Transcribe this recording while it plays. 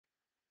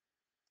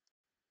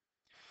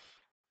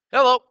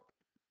Hello,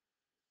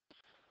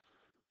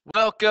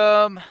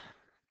 welcome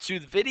to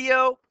the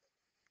video.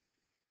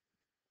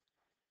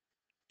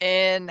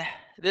 In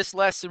this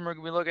lesson, we're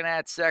going to be looking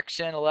at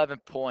section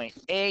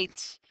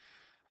 11.8,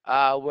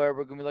 where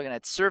we're going to be looking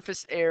at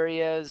surface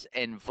areas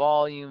and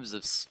volumes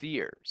of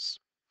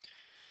spheres.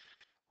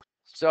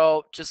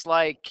 So just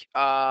like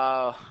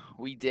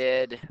we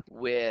did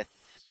with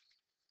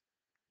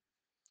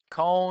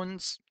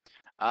cones,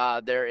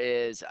 there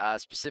is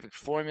specific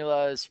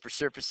formulas for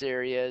surface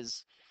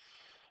areas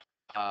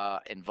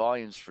and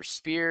volumes for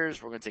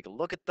spheres. We're going to take a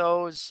look at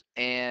those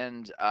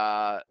and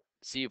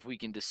see if we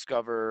can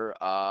discover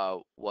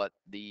what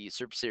the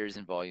surface areas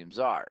and volumes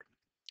are.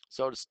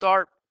 So to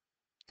start,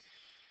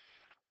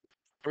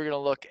 we're going to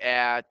look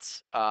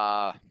at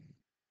the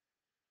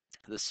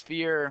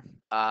sphere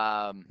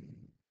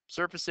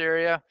surface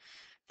area.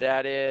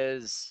 That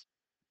is,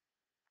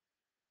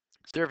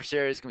 surface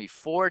area is going to be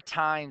 4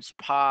 times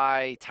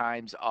pi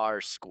times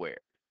r squared.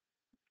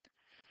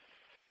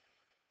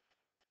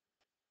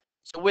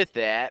 So with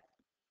that,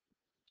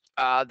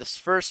 this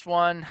first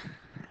one,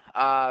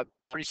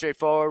 pretty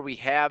straightforward. We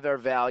have our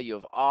value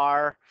of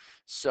r.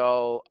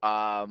 So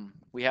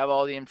we have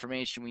all the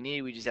information we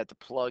need. We just have to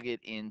plug it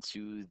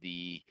into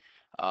the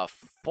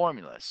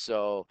formula.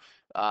 So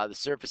the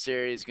surface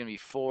area is going to be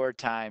 4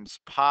 times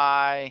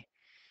pi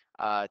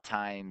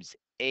times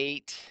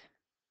 8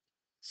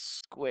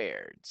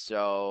 squared.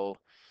 So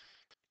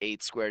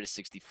 8 squared is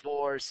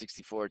 64.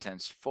 64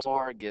 times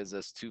 4 gives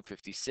us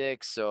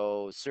 256.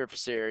 So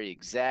surface area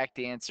exact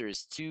answer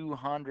is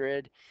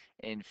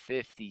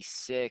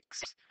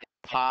 256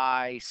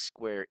 pi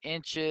square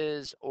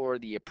inches, or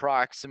the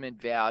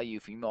approximate value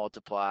if you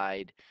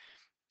multiplied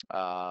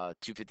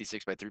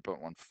 256 by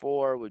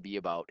 3.14 would be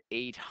about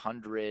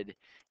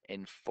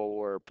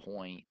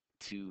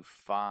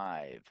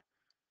 804.25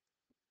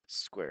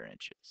 square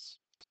inches.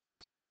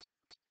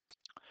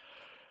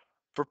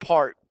 For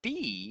part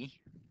B,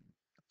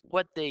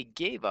 what they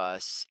gave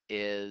us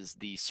is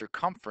the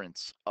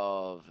circumference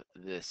of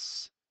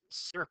this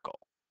circle.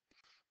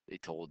 They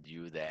told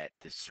you that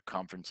the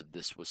circumference of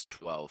this was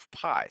 12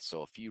 pi.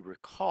 So if you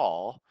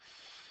recall,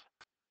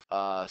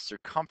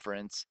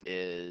 circumference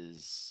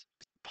is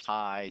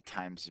pi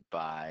times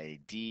by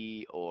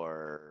d,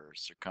 or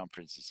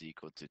circumference is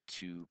equal to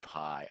 2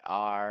 pi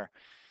r.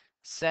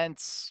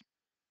 Since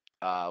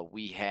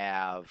we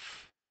have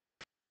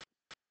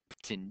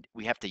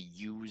to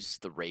use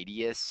the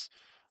radius,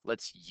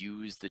 let's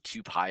use the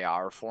 2 pi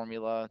r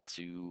formula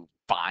to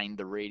find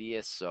the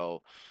radius.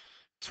 So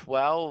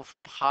 12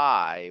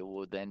 pi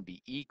will then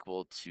be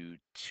equal to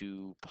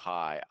 2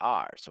 pi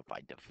r. So if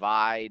I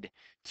divide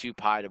 2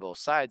 pi to both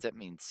sides, that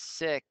means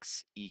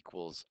 6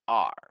 equals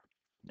r.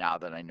 Now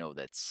that I know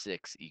that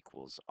 6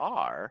 equals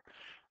r,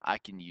 I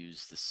can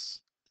use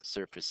this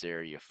surface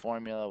area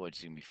formula, which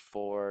is going to be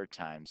 4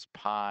 times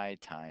pi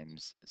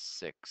times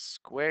 6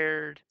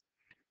 squared.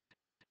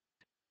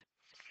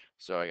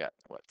 So I got,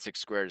 what, 6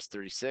 squared is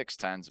 36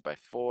 times by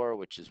 4,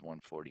 which is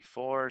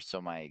 144.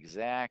 So my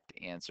exact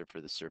answer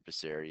for the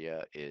surface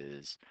area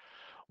is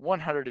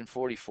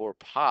 144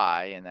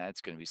 pi, and that's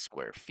going to be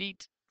square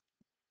feet.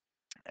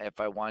 If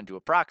I wanted to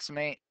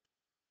approximate,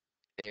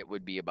 it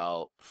would be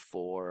about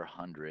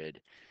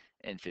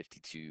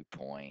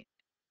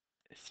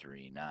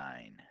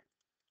 452.39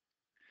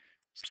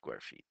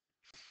 square feet.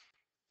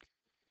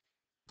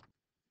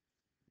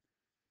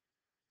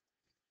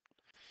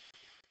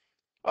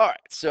 All right,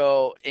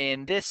 so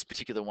in this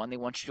particular one, they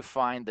want you to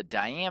find the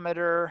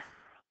diameter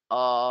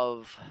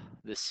of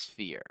the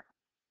sphere.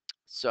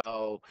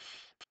 So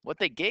what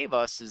they gave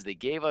us is they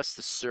gave us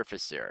the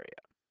surface area,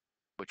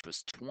 which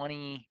was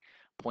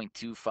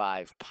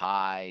 20.25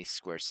 pi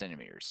square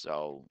centimeters.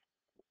 So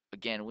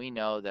again, we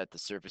know that the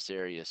surface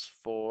area is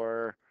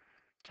 4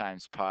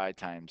 times pi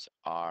times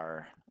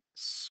r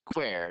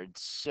squared.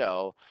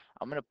 So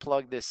I'm going to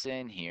plug this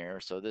in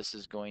here. So this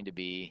is going to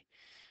be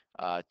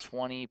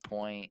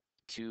 20.25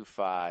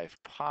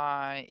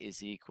 pi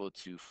is equal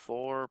to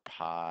 4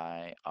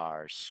 pi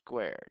r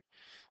squared.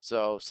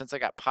 So since I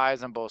got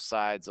pi's on both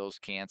sides, those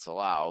cancel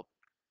out.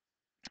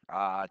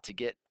 To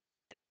get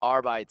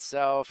r by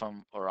itself,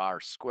 or r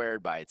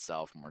squared by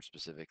itself more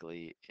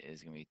specifically,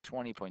 is going to be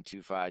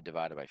 20.25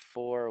 divided by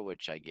 4,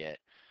 which I get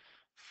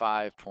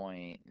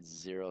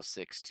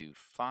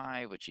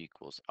 5.0625, which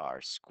equals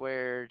r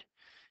squared.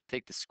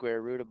 Take the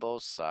square root of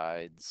both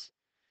sides,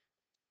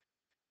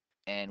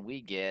 and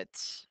we get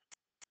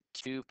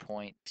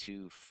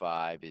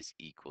 2.25 is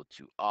equal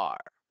to r.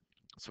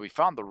 So we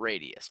found the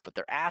radius, but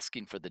they're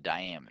asking for the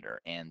diameter,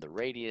 and the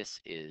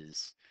radius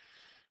is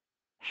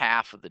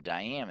half of the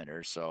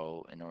diameter.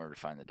 So in order to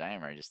find the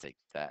diameter, I just take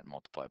that and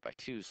multiply it by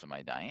 2. So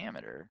my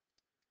diameter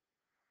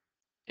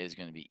is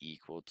going to be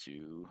equal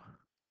to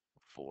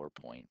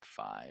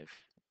 4.5,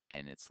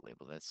 and it's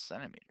labeled as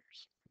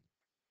centimeters.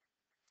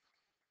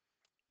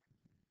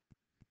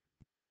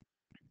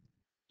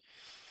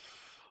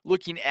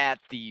 Looking at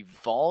the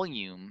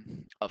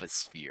volume of a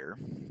sphere,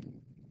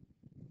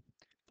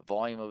 the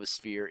volume of a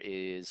sphere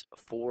is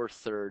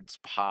 4/3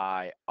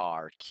 pi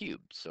r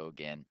cubed. So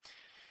again,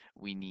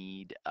 we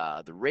need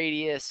the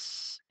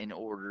radius in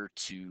order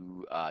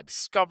to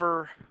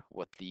discover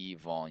what the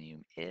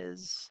volume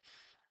is.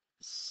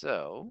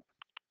 So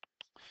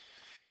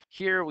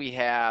here we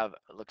have,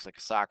 it looks like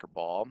a soccer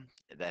ball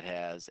that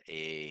has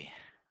a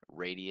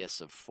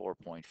radius of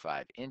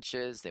 4.5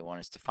 inches. They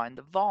want us to find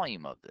the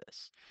volume of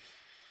this.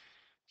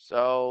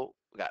 So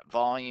we got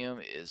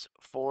volume is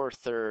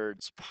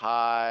 4/3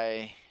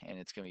 pi, and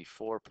it's going to be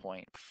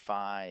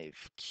 4.5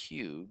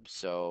 cubed.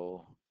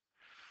 So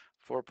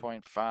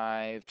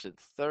 4.5 to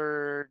the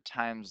third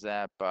times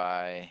that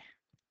by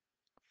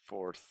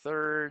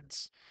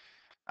 4/3.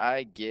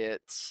 I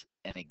get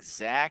an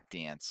exact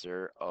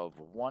answer of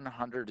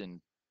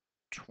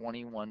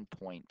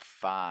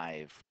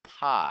 121.5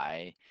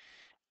 pi,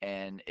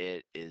 and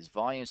it is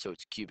volume, so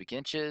it's cubic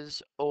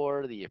inches,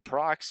 or the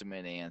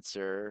approximate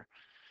answer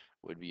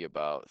would be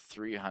about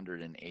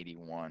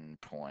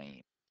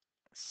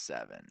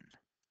 381.7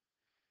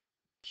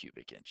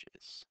 cubic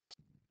inches.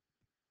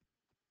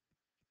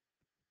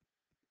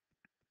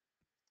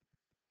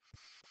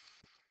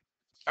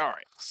 All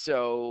right,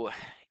 so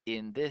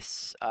in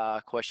this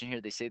question here,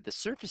 they say the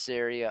surface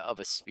area of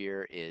a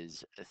sphere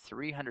is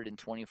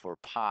 324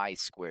 pi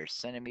square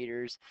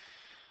centimeters.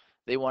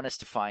 They want us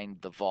to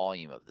find the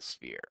volume of the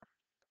sphere.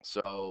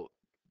 So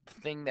the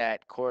thing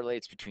that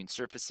correlates between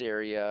surface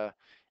area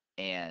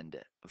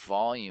and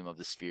volume of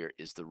the sphere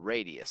is the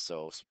radius.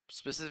 So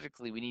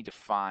specifically, we need to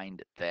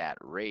find that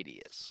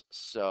radius.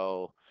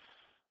 So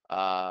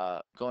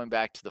going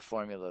back to the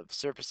formula of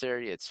surface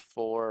area, it's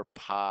 4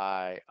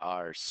 pi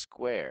r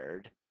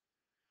squared.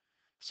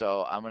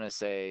 So I'm going to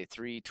say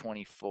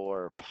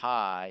 324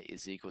 pi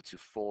is equal to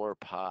 4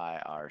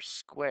 pi r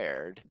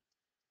squared,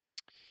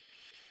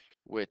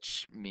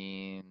 which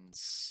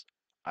means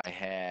I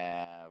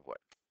have what?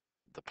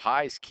 The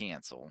pi's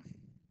cancel.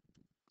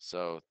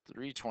 So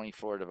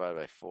 324 divided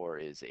by 4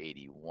 is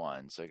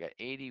 81. So I got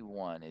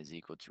 81 is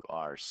equal to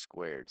r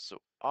squared.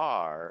 So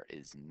r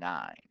is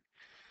 9.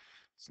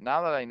 So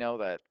now that I know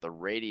that the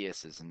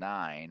radius is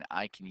 9,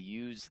 I can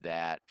use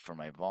that for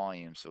my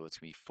volume. So it's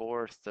going to be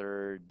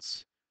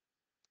 4/3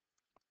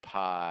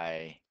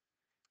 pi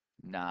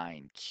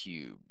 9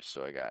 cubed.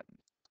 So I got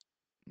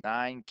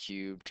 9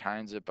 cubed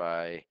times it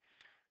by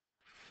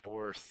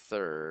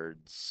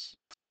 4/3,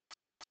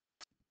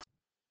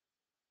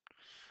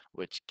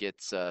 which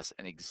gets us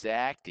an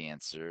exact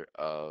answer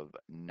of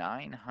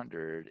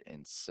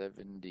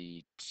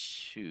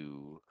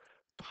 972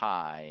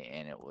 pi,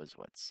 and it was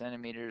what,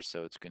 centimeters?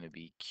 So it's going to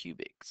be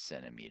cubic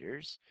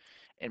centimeters.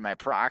 And my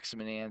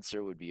approximate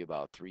answer would be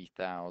about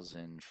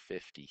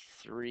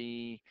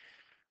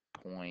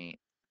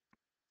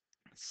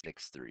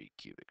 3,053.63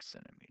 cubic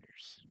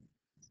centimeters.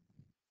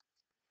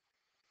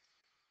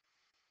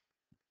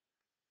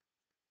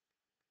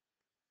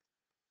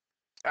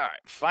 All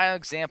right, final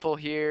example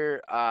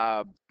here.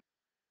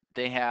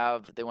 They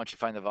want you to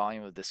find the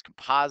volume of this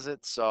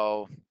composite.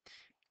 So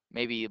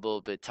maybe a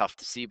little bit tough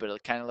to see, but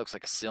it kind of looks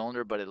like a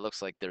cylinder, but it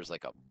looks like there's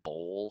like a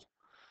bowl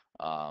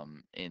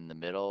in the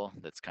middle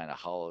that's kind of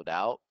hollowed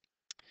out.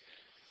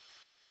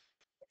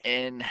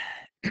 And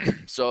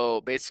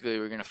so basically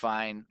we're going to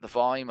find the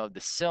volume of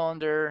the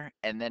cylinder,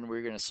 and then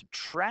we're going to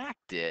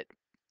subtract it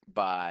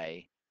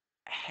by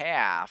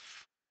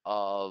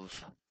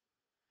of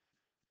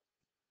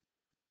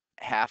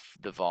half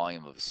the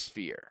volume of a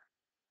sphere,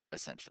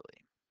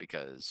 essentially,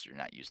 because you're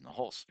not using the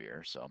whole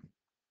sphere. So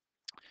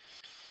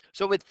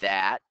with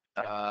that,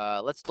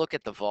 let's look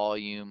at the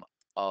volume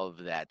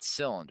of that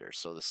cylinder.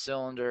 So the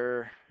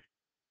cylinder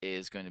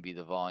is going to be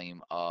the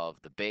volume of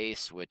the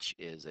base, which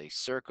is a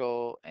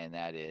circle, and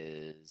that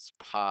is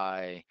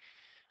pi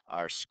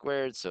r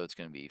squared. So it's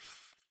going to be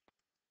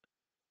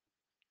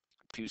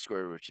 2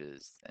 squared, which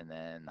is, and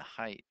then the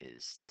height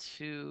is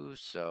 2.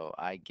 So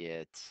I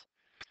get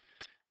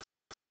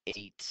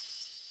 8.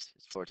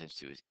 4 times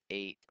 2 is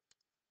 8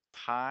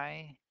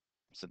 pi.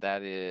 So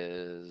that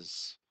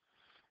is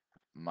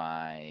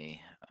my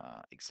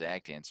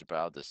exact answer, but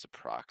I'll just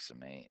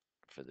approximate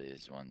for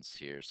these ones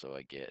here. So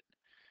I get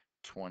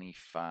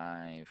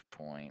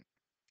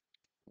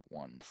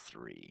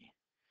 25.13,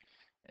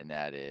 and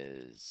that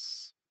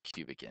is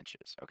cubic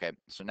inches. Okay,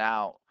 so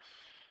now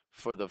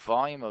for the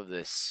volume of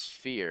this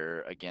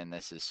sphere, again,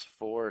 this is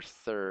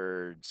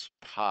 4/3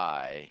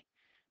 pi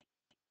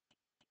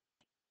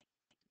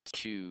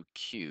 2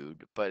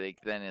 cubed, but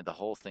then the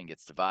whole thing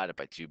gets divided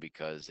by 2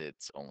 because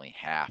it's only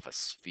half a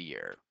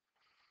sphere.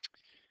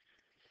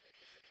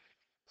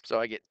 So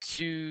I get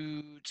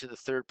 2 to the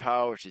third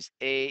power, which is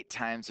 8,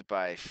 times it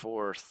by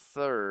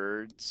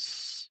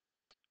 4/3,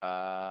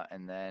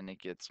 and then it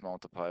gets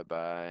multiplied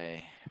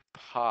by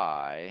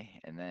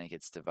pi, and then it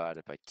gets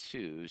divided by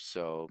 2.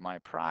 So my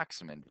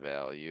approximate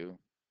value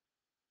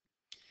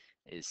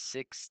is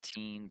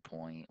 16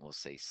 point, we'll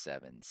say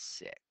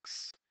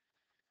 76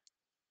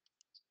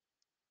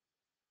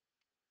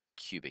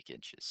 cubic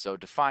inches. So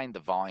to find the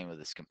volume of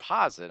this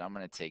composite, I'm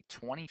going to take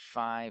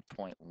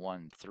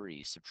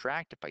 25.13,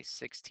 subtract it by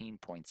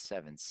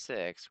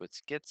 16.76,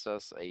 which gets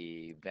us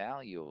a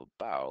value of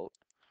about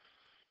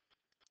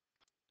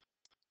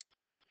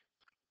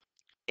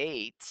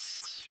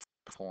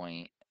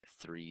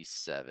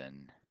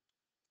 8.37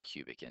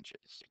 cubic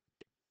inches.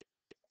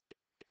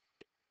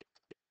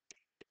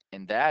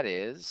 And that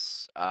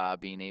is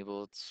being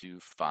able to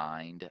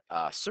find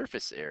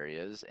surface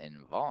areas and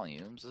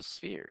volumes of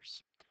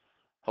spheres.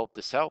 Hope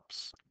this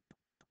helps.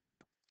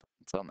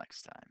 Until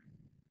next time.